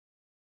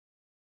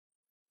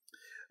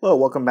Hello,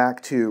 welcome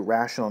back to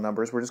Rational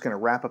Numbers. We're just going to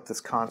wrap up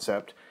this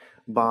concept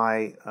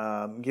by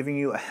giving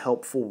you a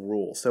helpful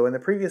rule. So in the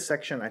previous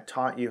section, I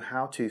taught you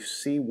how to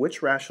see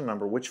which rational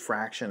number, which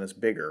fraction is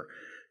bigger.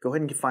 Go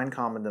ahead and find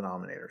common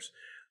denominators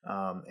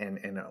and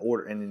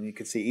then you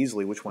can see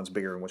easily which one's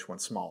bigger and which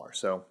one's smaller.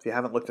 So if you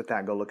haven't looked at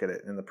that, go look at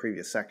it in the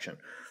previous section.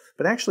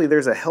 But actually,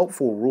 there's a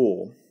helpful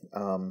rule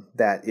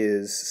that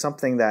is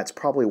something that's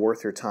probably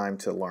worth your time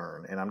to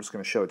learn, and I'm just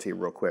going to show it to you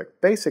real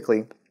quick.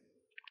 Basically,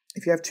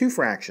 if you have two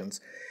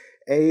fractions,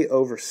 a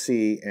over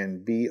c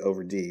and b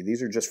over d,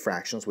 these are just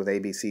fractions with a,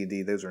 b, c,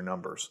 d, those are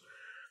numbers.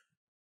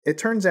 It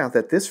turns out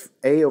that this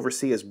a over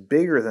c is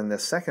bigger than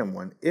this second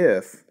one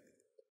if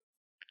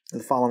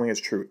the following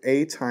is true.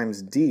 A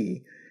times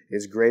d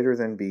is greater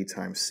than b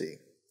times c.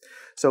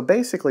 So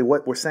basically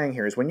what we're saying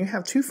here is when you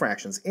have two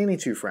fractions, any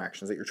two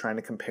fractions that you're trying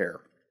to compare,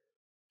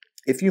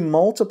 if you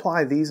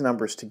multiply these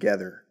numbers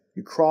together,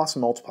 you cross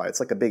multiply, it's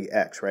like a big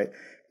X, right?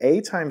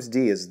 A times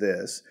d is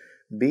this.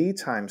 B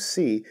times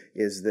C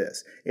is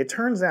this. It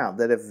turns out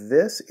that if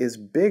this is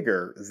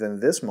bigger than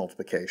this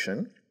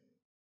multiplication,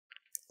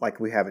 like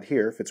we have it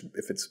here,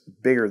 if it's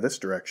bigger this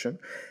direction,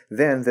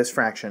 then this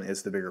fraction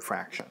is the bigger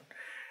fraction,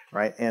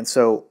 right? And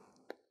so,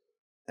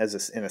 as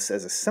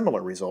a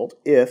similar result,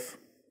 if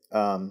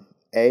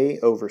A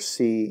over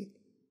C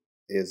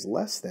is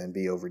less than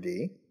B over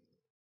D,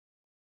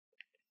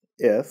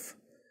 if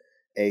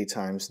A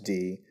times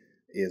D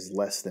is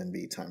less than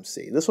B times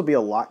C. This will be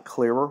a lot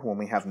clearer when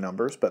we have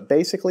numbers, but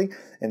basically,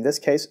 in this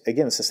case,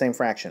 again, it's the same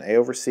fraction, A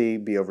over C,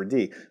 B over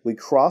D. We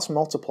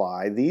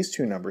cross-multiply these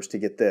two numbers to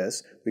get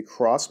this. We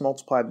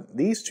cross-multiply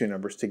these two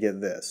numbers to get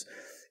this.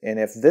 And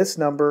if this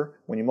number,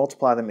 when you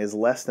multiply them, is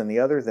less than the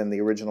other, then the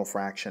original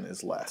fraction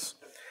is less.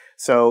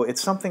 So it's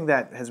something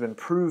that has been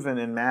proven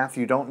in math.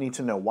 You don't need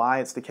to know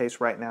why it's the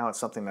case right now. It's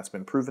something that's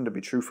been proven to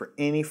be true for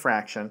any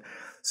fraction.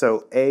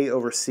 So A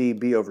over C,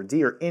 B over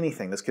D, or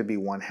anything. This could be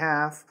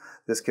 1/2.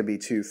 This could be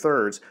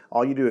 2/3.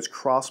 All you do is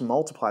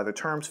cross-multiply the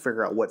terms,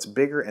 figure out what's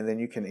bigger, and then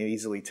you can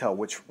easily tell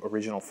which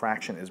original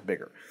fraction is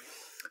bigger.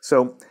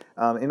 So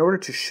in order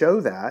to show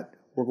that,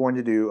 we're going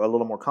to do a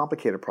little more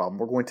complicated problem.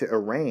 We're going to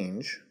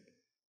arrange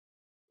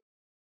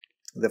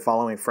the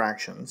following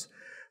fractions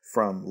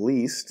from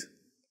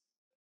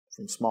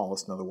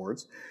smallest, in other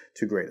words,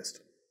 to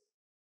greatest.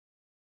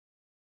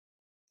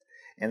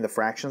 And the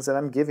fractions that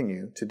I'm giving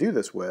you to do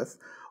this with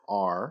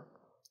are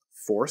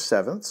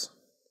 4/7,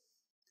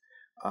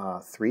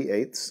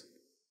 3/8,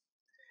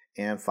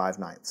 and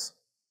 5/9.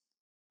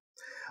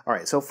 All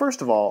right, so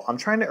first of all, I'm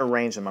trying to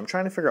arrange them. I'm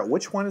trying to figure out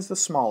which one is the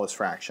smallest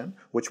fraction,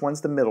 which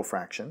one's the middle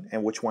fraction,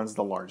 and which one's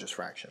the largest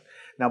fraction.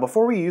 Now,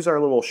 before we use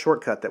our little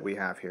shortcut that we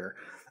have here,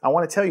 I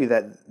want to tell you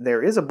that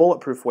there is a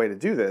bulletproof way to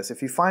do this.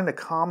 If you find the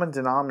common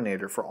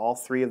denominator for all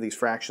three of these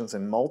fractions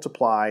and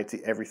multiply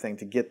to everything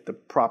to get the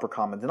proper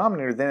common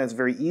denominator, then it's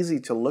very easy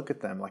to look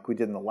at them like we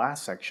did in the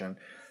last section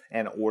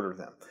and order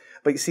them.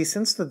 But you see,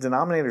 since the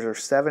denominators are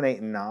 7,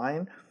 8, and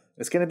 9,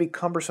 it's going to be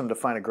cumbersome to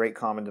find a great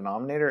common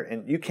denominator.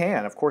 And you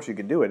can, of course you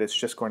can do it, it's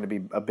just going to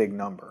be a big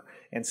number.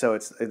 And so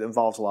it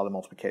involves a lot of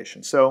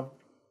multiplication. So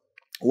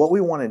what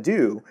we want to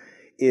do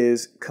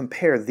is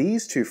compare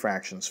these two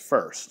fractions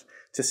first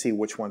to see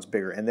which one's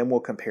bigger, and then we'll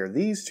compare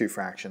these two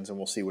fractions and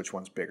we'll see which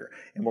one's bigger.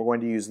 And we're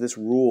going to use this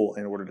rule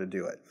in order to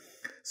do it.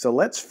 So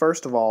let's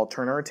first of all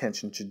turn our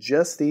attention to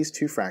just these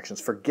two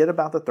fractions. Forget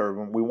about the third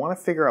one. We want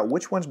to figure out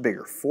which one's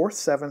bigger,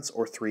 4/7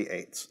 or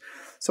 3/8.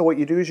 So what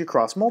you do is you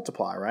cross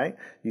multiply, right?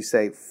 You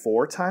say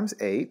 4 times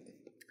 8,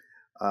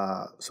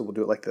 so we'll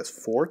do it like this,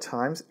 4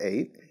 times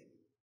 8,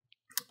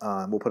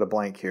 we'll put a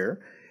blank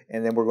here,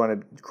 and then we're going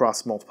to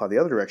cross multiply the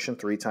other direction,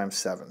 3 times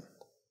 7.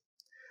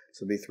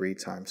 So it'll be 3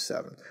 times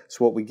 7.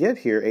 So what we get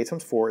here, 8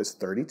 times 4 is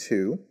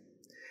 32,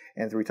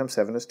 and 3 times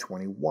 7 is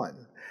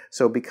 21.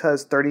 So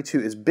because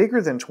 32 is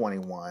bigger than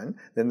 21,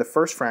 then the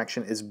first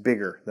fraction is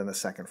bigger than the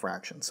second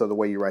fraction. So the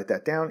way you write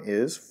that down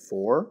is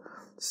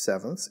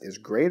 4/7 is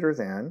greater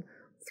than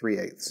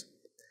 3/8.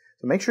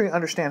 So make sure you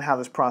understand how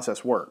this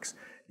process works.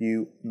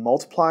 You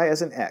multiply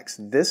as an x.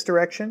 This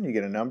direction, you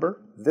get a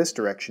number. This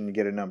direction, you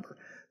get a number.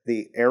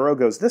 The arrow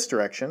goes this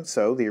direction,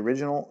 so in the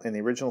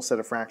original set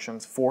of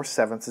fractions,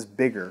 4/7 is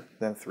bigger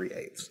than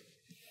 3/8.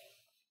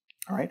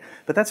 All right,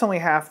 but that's only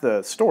half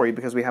the story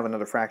because we have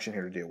another fraction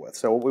here to deal with.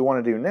 So what we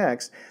want to do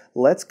next,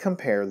 let's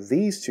compare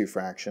these two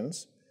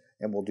fractions,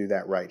 and we'll do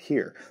that right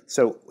here.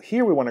 So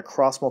here we want to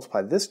cross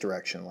multiply this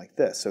direction like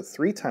this. So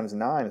 3 times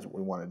 9 is what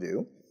we want to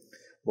do.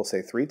 We'll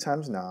say 3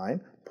 times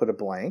 9, put a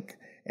blank,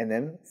 and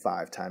then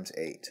 5 times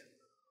 8.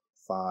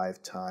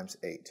 5 times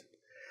 8.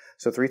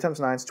 So 3 times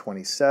 9 is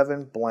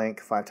 27,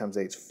 blank, 5 times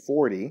 8 is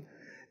 40.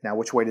 Now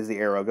which way does the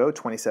arrow go?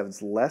 27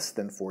 is less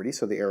than 40,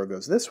 so the arrow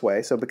goes this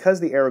way. So because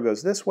the arrow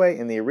goes this way,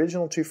 in the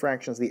original two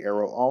fractions, the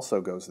arrow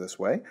also goes this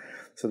way.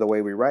 So the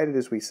way we write it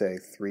is we say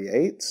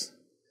 3/8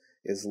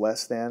 is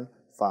less than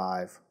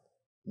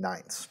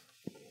 5/9.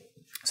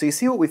 So you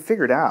see what we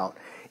figured out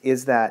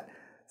is that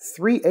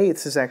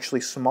 3/8 is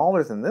actually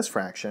smaller than this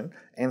fraction,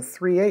 and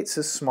 3/8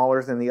 is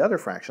smaller than the other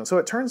fraction. So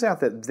it turns out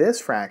that this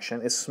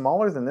fraction is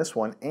smaller than this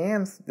one,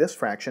 and this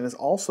fraction is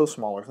also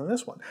smaller than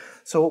this one.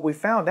 So what we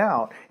found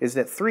out is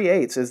that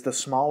 3/8 is the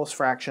smallest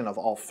fraction of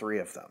all three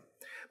of them.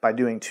 By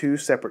doing two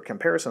separate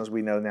comparisons,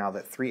 we know now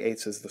that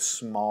 3/8 is the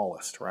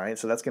smallest, right?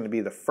 So that's going to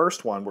be the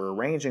first one. We're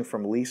arranging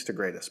from least to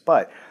greatest.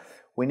 But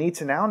we need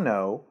to now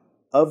know,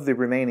 of the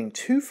remaining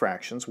two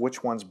fractions,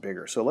 which one's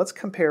bigger. So let's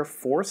compare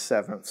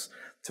 4/7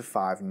 to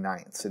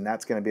 5/9, and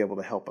that's going to be able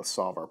to help us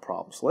solve our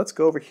problem. So let's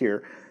go over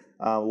here.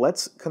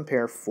 Let's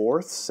compare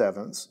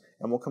 4/7,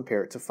 and we'll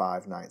compare it to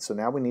 5/9. So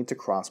now we need to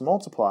cross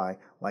multiply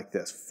like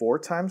this. 4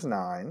 times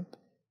 9,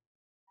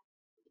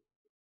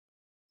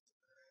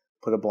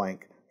 put a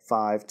blank,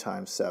 5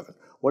 times 7.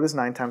 What is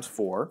 9 times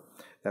 4?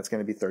 That's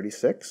going to be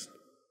 36.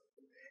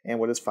 And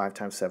what is 5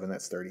 times 7?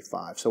 That's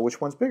 35. So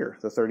which one's bigger?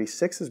 The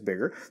 36 is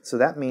bigger. So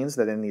that means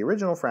that in the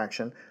original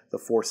fraction, the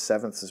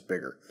 4/7 is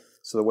bigger.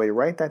 So the way to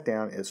write that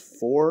down is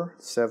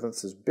 4/7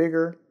 is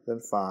bigger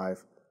than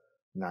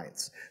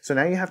 5/9. So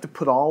now you have to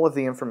put all of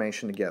the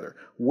information together.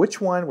 Which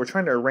one? We're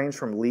trying to arrange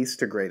from least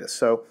to greatest.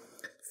 So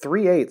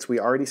 3/8 we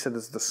already said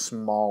is the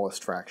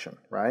smallest fraction,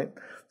 right?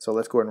 So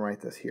let's go ahead and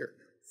write this here.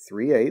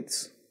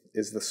 3/8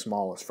 is the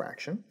smallest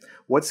fraction.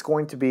 What's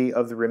going to be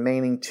of the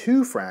remaining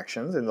two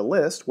fractions in the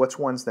list? Which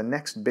one's the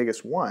next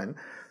biggest one?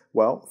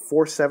 Well,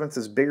 4/7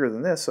 is bigger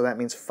than this, so that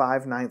means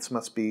 5/9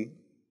 must be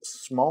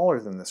smaller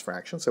than this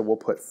fraction, so we'll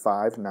put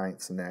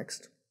 5/9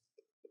 next.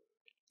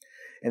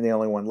 And the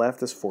only one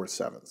left is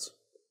 4/7.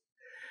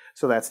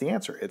 So that's the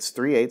answer. It's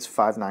 3/8,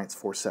 5/9,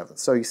 4/7.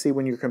 So you see,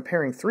 when you're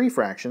comparing three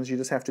fractions, you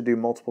just have to do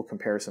multiple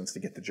comparisons to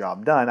get the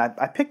job done.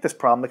 I picked this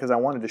problem because I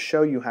wanted to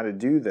show you how to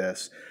do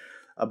this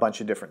a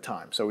bunch of different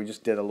times. So we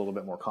just did a little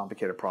bit more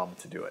complicated problem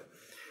to do it.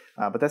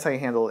 But that's how you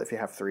handle it if you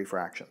have three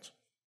fractions.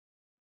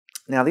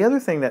 Now, the other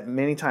thing that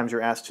many times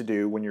you're asked to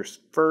do when you're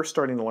first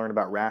starting to learn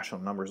about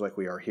rational numbers like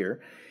we are here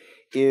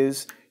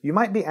is you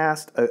might be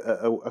asked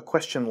a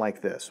question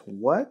like this.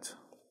 What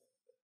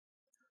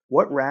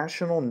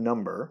rational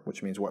number,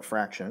 which means what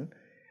fraction,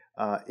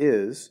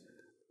 is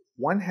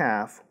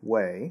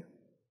 1/2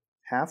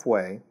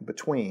 halfway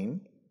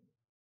between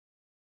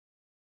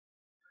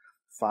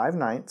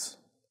 5/9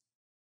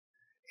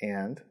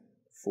 and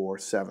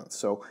 4/7.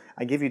 So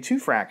I give you two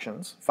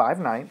fractions,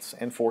 5/9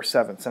 and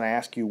 4/7, and I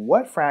ask you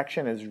what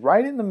fraction is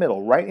right in the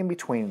middle, right in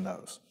between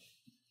those.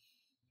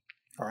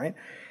 All right?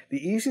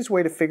 The easiest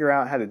way to figure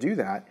out how to do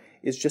that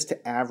is just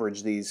to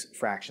average these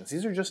fractions.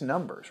 These are just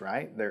numbers,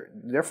 right?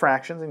 They're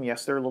fractions, and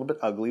yes, they're a little bit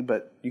ugly,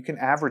 but you can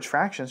average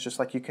fractions just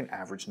like you can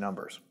average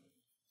numbers.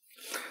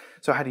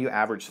 So how do you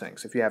average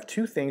things? If you have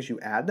two things, you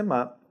add them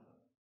up,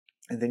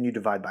 and then you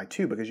divide by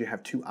 2 because you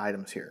have two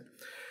items here.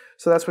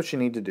 So that's what you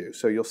need to do.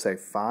 So you'll say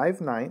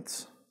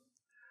 5/9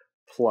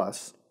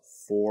 plus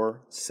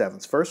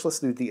 4/7. First, let's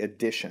do the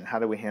addition. How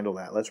do we handle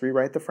that? Let's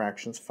rewrite the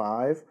fractions.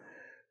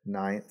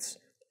 5/9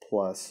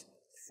 plus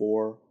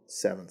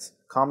 4/7.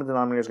 Common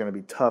denominator is going to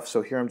be tough,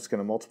 so here I'm just going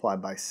to multiply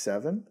by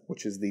 7,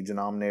 which is the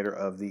denominator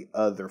of the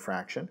other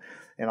fraction.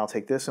 And I'll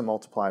take this and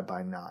multiply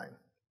by 9.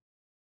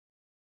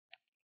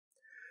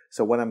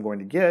 So what I'm going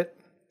to get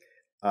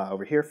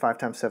over here, 5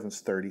 times 7 is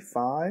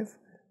 35.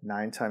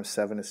 9 times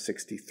 7 is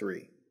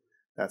 63.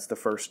 That's the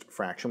first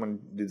fraction. When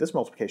you do this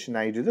multiplication,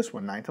 now you do this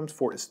one. 9 times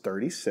 4 is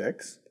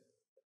 36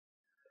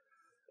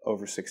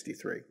 over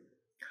 63.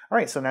 All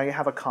right, so now you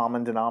have a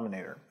common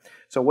denominator.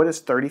 So what is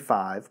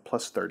 35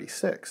 plus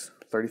 36?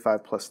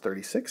 35 plus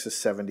 36 is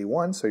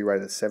 71, so you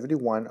write it as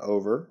 71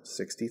 over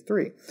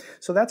 63.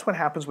 So that's what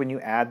happens when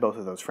you add both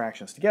of those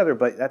fractions together,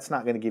 but that's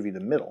not going to give you the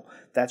middle.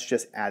 That's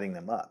just adding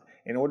them up.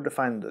 In order to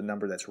find the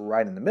number that's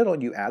right in the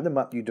middle, you add them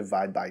up, you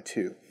divide by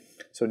 2.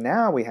 So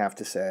now we have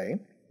to say,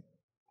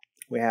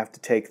 we have to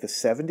take the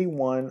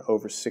 71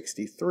 over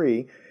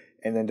 63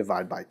 and then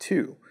divide by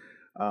 2.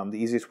 The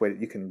easiest way,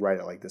 you can write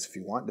it like this if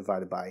you want,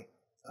 divided by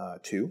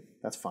 2,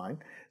 that's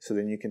fine. So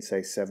then you can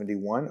say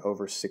 71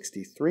 over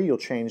 63. You'll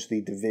change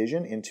the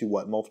division into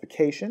what?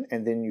 Multiplication,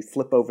 and then you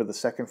flip over the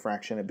second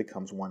fraction, it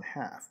becomes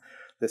 1/2.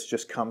 This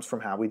just comes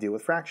from how we deal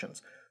with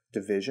fractions.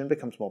 Division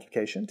becomes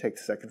multiplication, take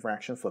the second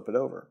fraction, flip it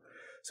over.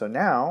 So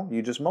now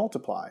you just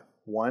multiply.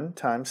 1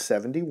 times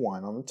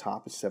 71 on the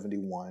top is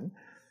 71.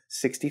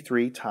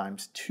 63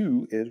 times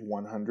 2 is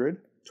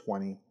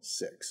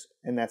 126.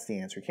 And that's the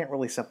answer. You can't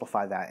really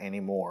simplify that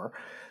anymore.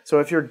 So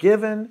if you're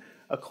given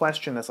a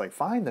question that's like,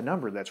 find the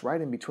number that's right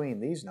in between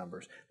these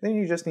numbers, then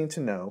you just need to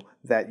know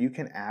that you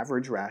can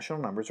average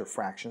rational numbers or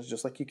fractions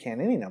just like you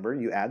can any number.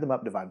 You add them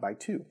up, divide by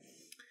 2.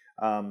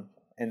 And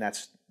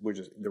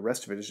the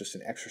rest of it is just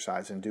an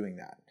exercise in doing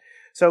that.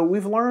 So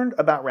we've learned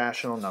about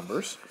rational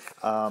numbers,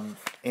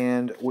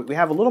 and we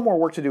have a little more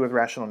work to do with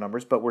rational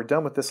numbers, but we're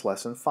done with this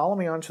lesson. Follow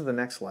me on to the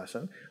next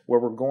lesson, where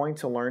we're going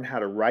to learn how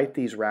to write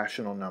these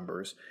rational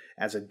numbers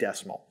as a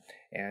decimal.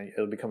 And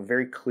it'll become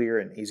very clear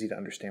and easy to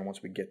understand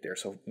once we get there.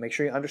 So make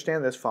sure you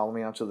understand this. Follow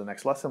me on to the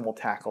next lesson. We'll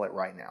tackle it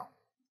right now.